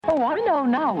Oh, I know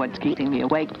now what's keeping me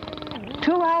awake.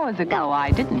 2 hours ago,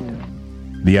 I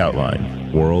didn't. The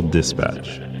Outline, World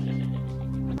Dispatch.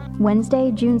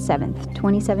 Wednesday, June 7th,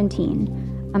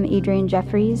 2017. I'm Adrianne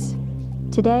Jeffries.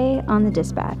 Today on The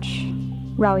Dispatch,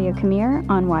 Rawiya Kameir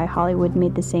on why Hollywood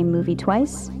made the same movie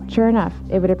twice. Sure enough,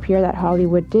 it would appear that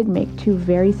Hollywood did make two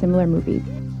very similar movies.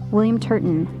 William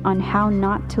Turton on how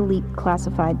not to leak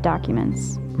classified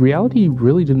documents. Reality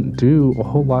really didn't do a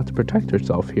whole lot to protect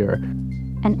herself here.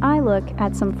 And I look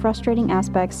at some frustrating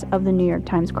aspects of the New York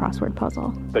Times crossword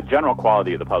puzzle. The general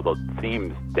quality of the puzzle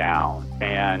seems down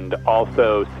and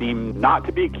also seems not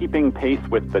to be keeping pace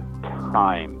with the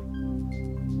time.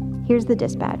 Here's The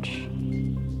Dispatch.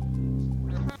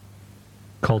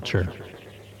 Culture.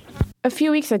 A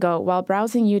few weeks ago, while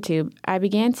browsing YouTube, I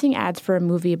began seeing ads for a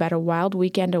movie about a wild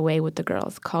weekend away with the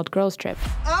girls called Girls Trip.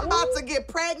 I'm about to get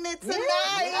pregnant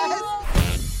tonight.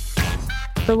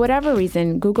 For whatever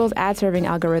reason, Google's ad-serving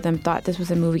algorithm thought this was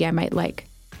a movie I might like.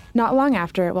 Not long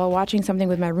after, while watching something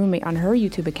with my roommate on her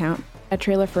YouTube account, a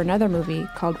trailer for another movie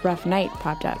called Rough Night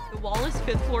popped up. The wall is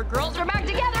fifth floor. Girls are back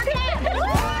together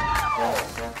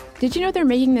again! Did you know they're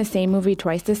making the same movie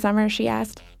twice this summer, she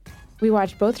asked. We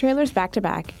watched both trailers back to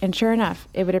back, and sure enough,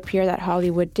 it would appear that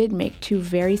Hollywood did make two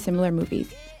very similar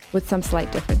movies, with some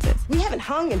slight differences. We haven't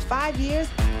hung in 5 years.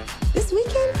 This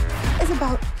weekend is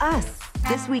about us.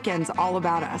 This weekend's all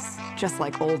about us, just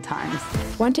like old times.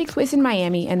 One takes place in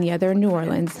Miami and the other in New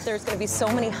Orleans. There's going to be so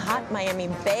many hot Miami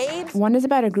babes. One is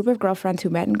about a group of girlfriends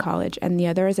who met in college, and the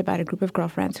other is about a group of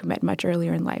girlfriends who met much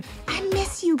earlier in life. I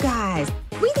miss you guys.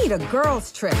 We need a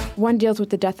girls' trip. One deals with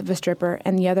the death of a stripper,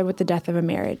 and the other with the death of a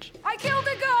marriage. I killed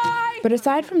a guy! But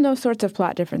aside from those sorts of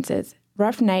plot differences,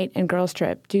 Rough Night and Girls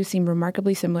Trip do seem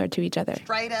remarkably similar to each other.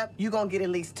 Straight up, you gonna get at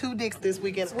least 2 dicks this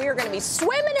weekend. We're going to be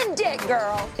swimming in dick,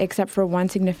 girl. Except for one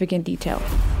significant detail.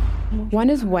 One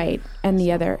is white, and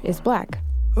the other is black.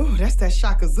 Ooh, that's that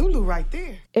Shaka Zulu right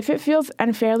there. If it feels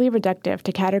unfairly reductive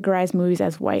to categorize movies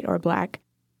as white or black,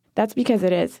 that's because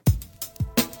it is.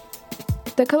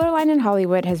 The color line in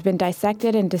Hollywood has been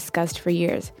dissected and discussed for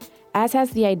years, as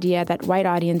has the idea that white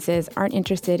audiences aren't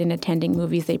interested in attending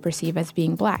movies they perceive as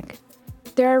being black.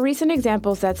 There are recent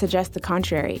examples that suggest the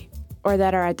contrary, or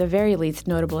that are at the very least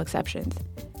notable exceptions.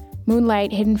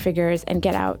 Moonlight, Hidden Figures, and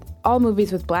Get Out, all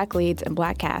movies with black leads and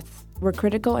black casts, were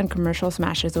critical and commercial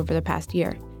smashes over the past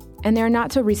year. And there are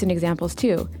not so recent examples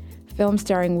too. Films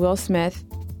starring Will Smith,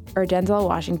 or Denzel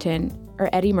Washington, or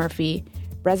Eddie Murphy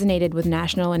resonated with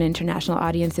national and international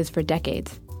audiences for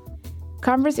decades.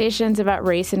 Conversations about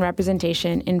race and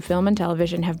representation in film and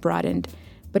television have broadened,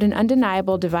 but an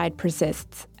undeniable divide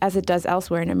persists, as it does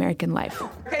elsewhere in American life.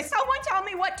 Okay, someone tell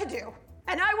me what to do,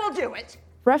 and I will do it.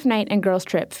 Rough Night and Girls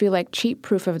Trip feel like cheap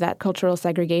proof of that cultural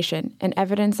segregation and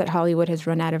evidence that Hollywood has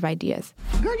run out of ideas.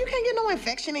 Girl, you can't get no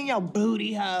infection in your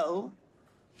booty hole.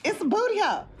 It's a booty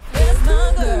hole. It's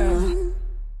my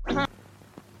girl.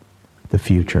 The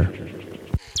future.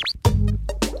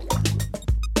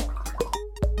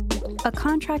 A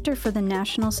contractor for the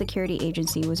National Security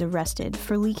Agency was arrested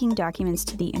for leaking documents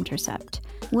to The Intercept.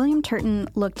 William Turton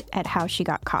looked at how she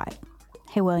got caught.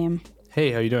 Hey, William.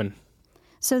 Hey, how you doing?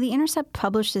 So The Intercept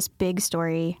published this big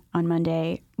story on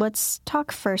Monday. Let's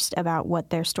talk first about what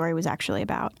their story was actually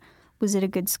about. Was it a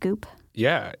good scoop?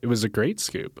 Yeah, it was a great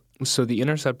scoop. So The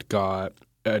Intercept got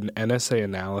an NSA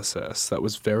analysis that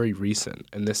was very recent,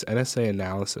 and this NSA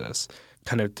analysis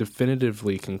kind of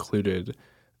definitively concluded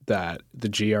that the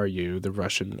GRU, the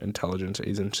Russian intelligence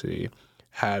agency,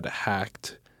 had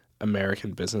hacked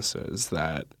American businesses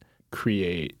that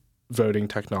create voting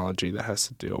technology that has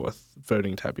to deal with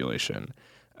voting tabulation.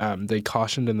 They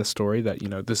cautioned in the story that,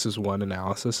 this is one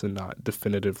analysis and not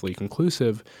definitively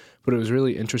conclusive, but it was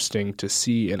really interesting to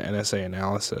see an NSA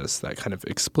analysis that kind of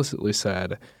explicitly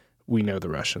said, we know the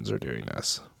Russians are doing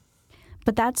this.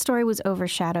 But that story was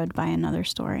overshadowed by another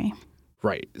story.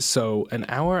 Right. So an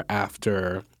hour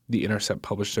after The Intercept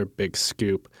published their big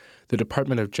scoop, the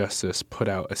Department of Justice put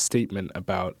out a statement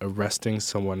about arresting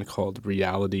someone called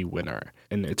Reality Winner.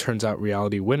 And it turns out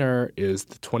Reality Winner is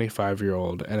the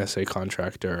 25-year-old NSA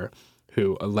contractor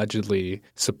who allegedly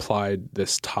supplied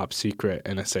this top-secret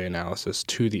NSA analysis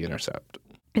to The Intercept.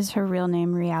 Is her real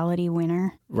name Reality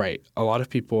Winner? Right. A lot of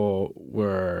people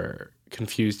were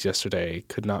confused yesterday,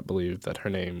 could not believe that her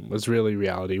name was really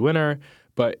Reality Winner,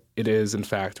 but it is, in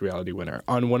fact, Reality Winner.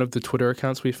 On one of the Twitter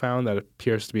accounts we found that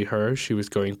appears to be her, she was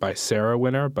going by Sarah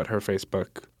Winner, but her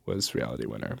Facebook was Reality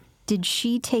Winner. Did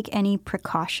she take any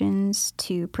precautions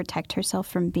to protect herself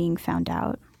from being found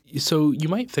out? So you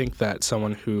might think that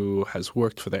someone who has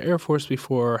worked for the Air Force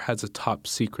before, has a top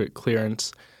secret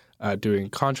clearance, doing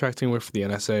contracting work for the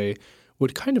NSA,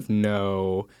 would kind of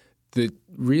know the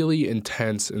really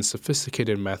intense and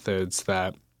sophisticated methods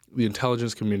that the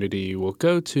intelligence community will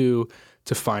go to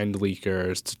find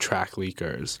leakers, to track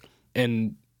leakers.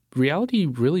 And Reality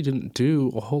really didn't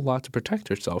do a whole lot to protect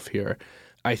herself here.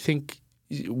 I think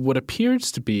what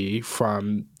appears to be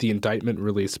from the indictment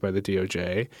released by the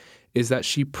DOJ is that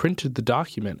she printed the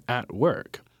document at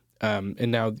work.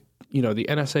 And now, the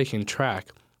NSA can track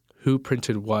who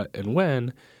printed what and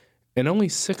when, and only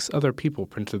 6 other people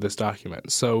printed this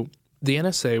document. So the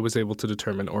NSA was able to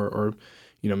determine, or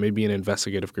maybe an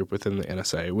investigative group within the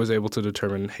NSA was able to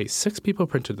determine, hey, 6 people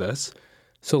printed this,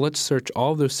 so let's search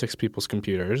all of those 6 people's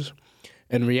computers.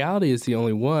 And Reality is the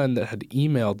only one that had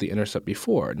emailed The Intercept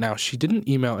before. Now, she didn't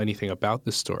email anything about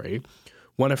this story.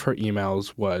 One of her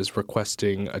emails was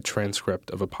requesting a transcript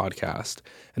of a podcast,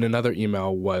 and another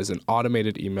email was an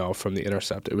automated email from The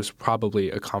Intercept. It was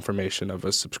probably a confirmation of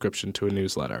a subscription to a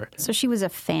newsletter. So she was a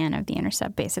fan of The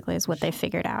Intercept, basically, is what they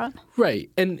figured out.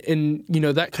 Right. And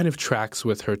that kind of tracks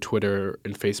with her Twitter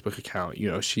and Facebook account.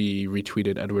 She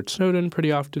retweeted Edward Snowden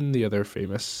pretty often, the other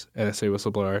famous NSA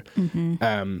whistleblower.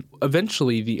 Mm-hmm.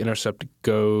 Eventually, The Intercept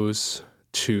goes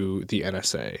to the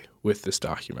NSA with this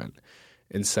document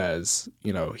and says,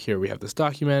 here we have this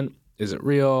document. Is it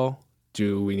real?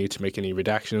 Do we need to make any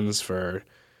redactions for,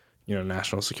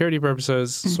 national security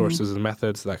purposes, sources and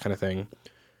methods, that kind of thing?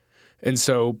 And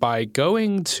so by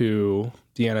going to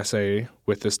the NSA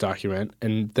with this document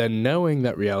and then knowing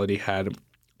that Reality had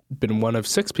been one of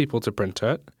 6 people to print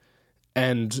it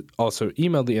and also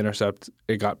emailed The Intercept,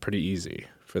 it got pretty easy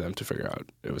for them to figure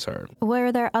out it was her.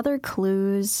 Were there other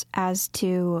clues as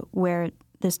to where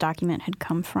this document had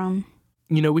come from?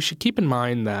 We should keep in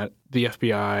mind that the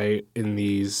FBI in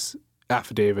these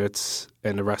affidavits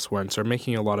and arrest warrants are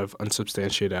making a lot of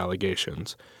unsubstantiated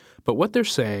allegations. But what they're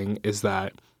saying is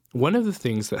that one of the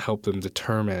things that helped them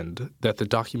determine that the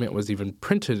document was even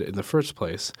printed in the first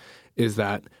place is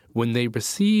that when they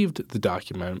received the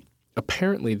document,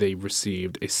 apparently they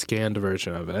received a scanned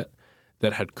version of it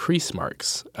that had crease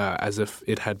marks as if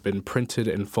it had been printed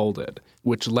and folded,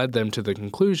 which led them to the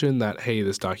conclusion that, hey,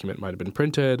 this document might have been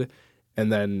printed, and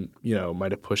then,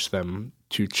 might have pushed them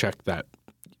to check that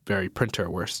very printer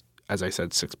where, as I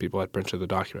said, 6 people had printed the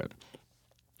document.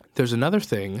 There's another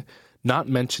thing not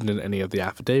mentioned in any of the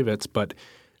affidavits, but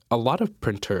a lot of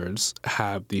printers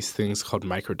have these things called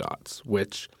microdots,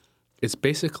 which is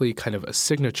basically kind of a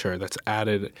signature that's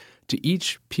added to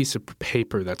each piece of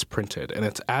paper that's printed. And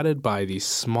it's added by these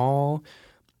small,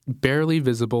 barely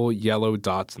visible yellow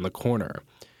dots in the corner.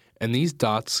 And these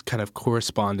dots kind of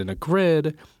correspond in a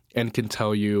grid and can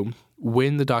tell you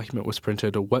when the document was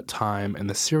printed, at what time, and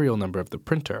the serial number of the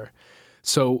printer.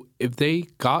 So if they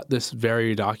got this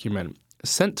very document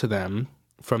sent to them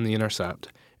from The Intercept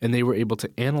and they were able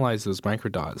to analyze those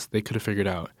microdots, they could have figured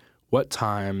out what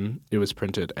time it was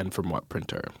printed and from what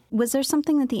printer. Was there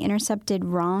something that The Intercept did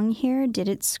wrong here? Did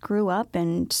it screw up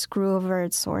and screw over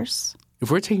its source? If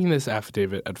we're taking this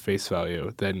affidavit at face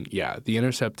value, then yeah, The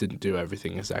Intercept didn't do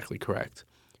everything exactly correct.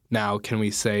 Now, can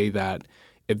we say that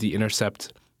if The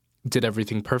Intercept did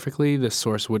everything perfectly, this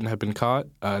source wouldn't have been caught?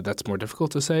 That's more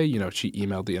difficult to say. She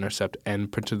emailed The Intercept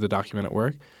and printed the document at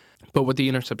work. But what The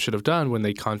Intercept should have done when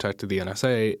they contacted the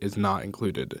NSA is not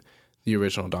included the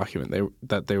original document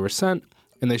that they were sent,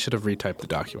 and they should have retyped the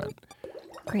document.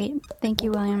 Great. Thank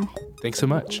you, William. Thanks so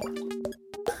much.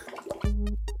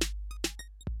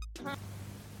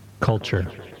 Culture.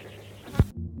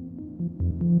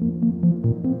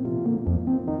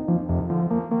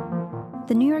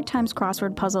 The New York Times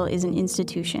crossword puzzle is an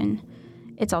institution.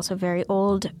 It's also very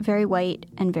old, very white,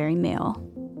 and very male.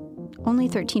 Only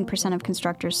 13% of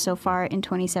constructors so far in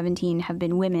 2017 have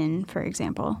been women, for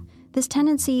example. This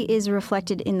tendency is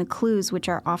reflected in the clues, which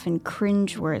are often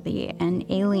cringeworthy and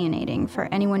alienating for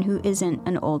anyone who isn't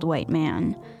an old white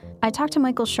man. I talked to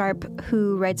Michael Sharp,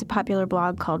 who writes a popular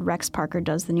blog called Rex Parker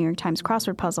Does the New York Times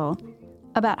Crossword Puzzle,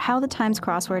 about how the Times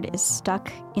crossword is stuck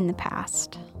in the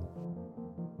past.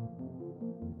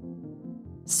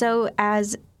 So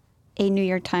as a New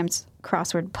York Times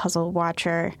crossword puzzle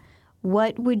watcher,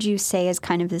 what would you say is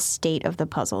kind of the state of the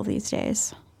puzzle these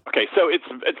days? Okay, so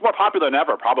it's more popular than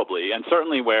ever, probably, and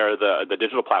certainly where the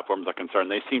digital platforms are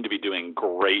concerned, they seem to be doing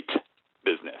great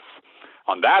business.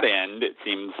 On that end, it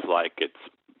seems like it's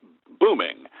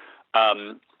booming.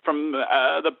 From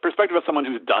the perspective of someone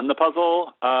who's done the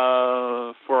puzzle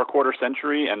for a quarter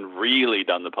century and really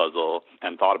done the puzzle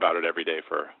and thought about it every day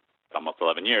for almost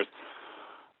 11 years,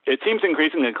 it seems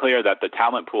increasingly clear that the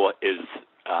talent pool is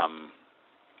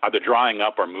either drying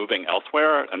up or moving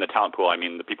elsewhere. And the talent pool, I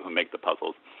mean the people who make the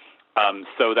puzzles.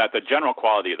 So that the general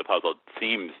quality of the puzzle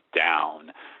seems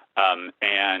down.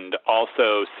 and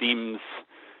also seems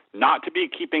not to be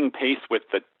keeping pace with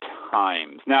the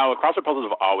times. Now, crossword puzzles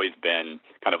have always been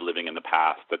kind of living in the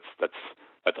past.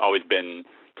 That's always been,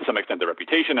 to some extent, their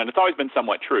reputation, and it's always been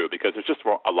somewhat true because there's just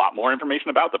a lot more information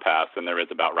about the past than there is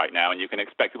about right now, and you can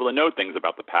expect people to know things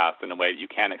about the past in a way that you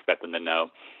can't expect them to know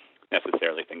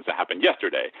necessarily things that happened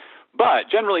yesterday. But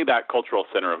generally, that cultural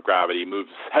center of gravity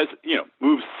moves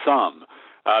some,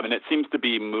 and it seems to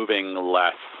be moving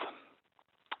less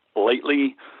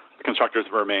lately. The constructors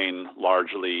remain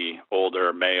largely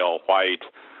older, male, white,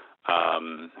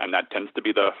 and that tends to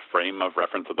be the frame of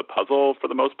reference of the puzzle for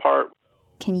the most part.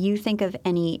 Can you think of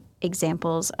any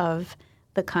examples of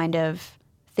the kind of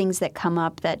things that come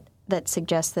up that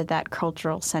suggest that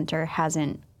cultural center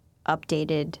hasn't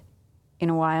updated in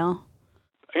a while?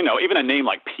 Even a name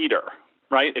like Peter,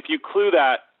 right? If you clue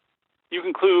that, you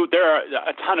can clue there are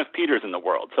a ton of Peters in the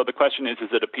world. So the question is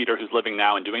it a Peter who's living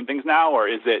now and doing things now, or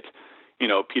is it,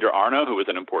 Peter Arno, who was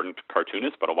an important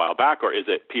cartoonist but a while back, or is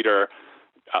it Peter,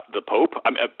 the Pope?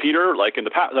 Peter, like in the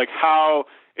past, like how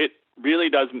it really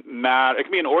does matter. It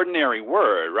can be an ordinary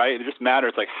word, right? It just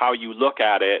matters like how you look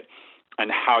at it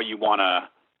and how you want to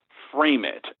frame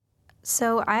it.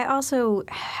 So I also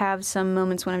have some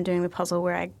moments when I'm doing the puzzle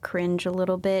where I cringe a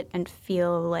little bit and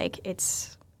feel like it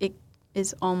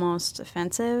is almost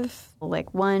offensive.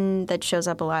 Like one that shows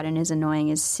up a lot and is annoying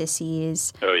is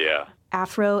sissies. Oh, yeah.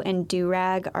 Afro and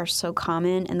do-rag are so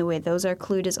common, and the way those are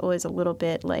clued is always a little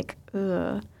bit like,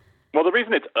 ugh. Well, the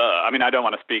reason it's I don't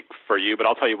want to speak for you, but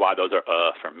I'll tell you why those are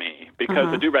for me. Because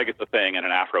the do-rag is a thing and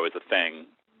an afro is a thing.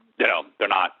 They're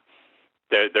not,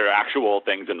 they're actual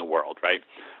things in the world, right?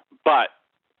 But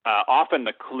often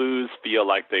the clues feel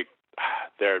like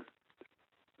they're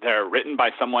written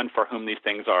by someone for whom these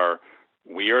things are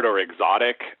weird or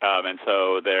exotic, and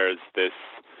so there's this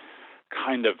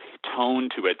kind of tone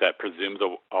to it that presumes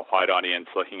a white audience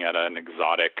looking at an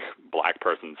exotic black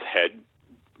person's head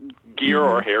gear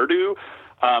or hairdo,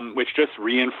 which just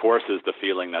reinforces the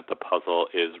feeling that the puzzle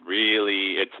is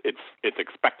really its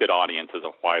expected audience is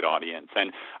a white audience.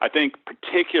 And I think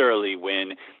particularly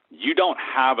when you don't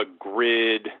have a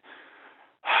grid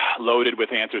loaded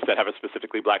with answers that have a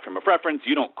specifically black frame of reference,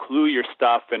 you don't clue your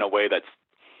stuff in a way that's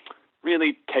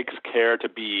really takes care to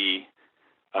be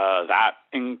that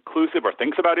inclusive or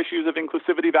thinks about issues of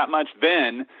inclusivity that much,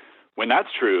 then when that's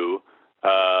true,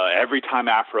 every time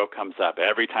Afro comes up,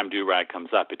 every time do-rag comes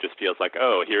up, it just feels like,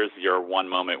 oh, here's your one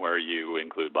moment where you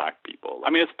include black people.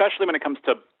 Especially when it comes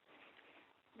to,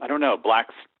 black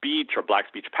speech or black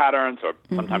speech patterns or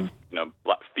sometimes,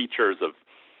 black features of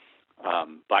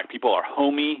black people are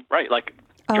homey, right? Like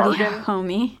jargon. Yeah,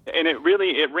 homey. And it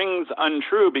rings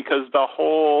untrue because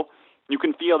you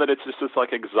can feel that it's just this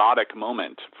like exotic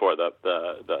moment for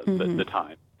the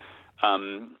time.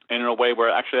 And in a way where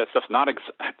actually that stuff's not,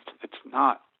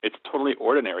 it's totally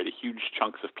ordinary to huge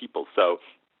chunks of people. So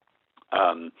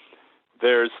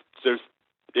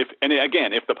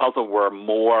if the puzzle were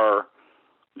more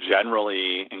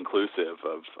generally inclusive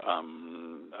of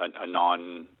a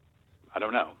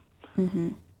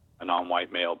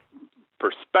non-white male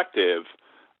perspective,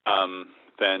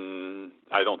 then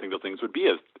I don't think those things would be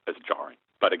as jarring.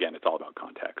 But again, it's all about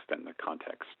context, and the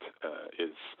context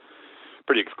is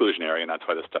pretty exclusionary, and that's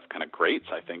why this stuff kind of grates,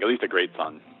 I think. At least it grates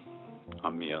on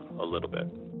me a little bit.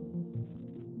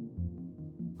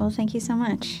 Well, thank you so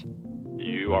much.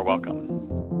 You are welcome.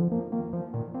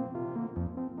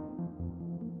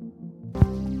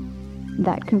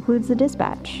 That concludes The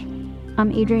Dispatch.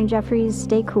 I'm Adrianne Jeffries.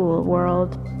 Stay cool,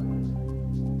 world.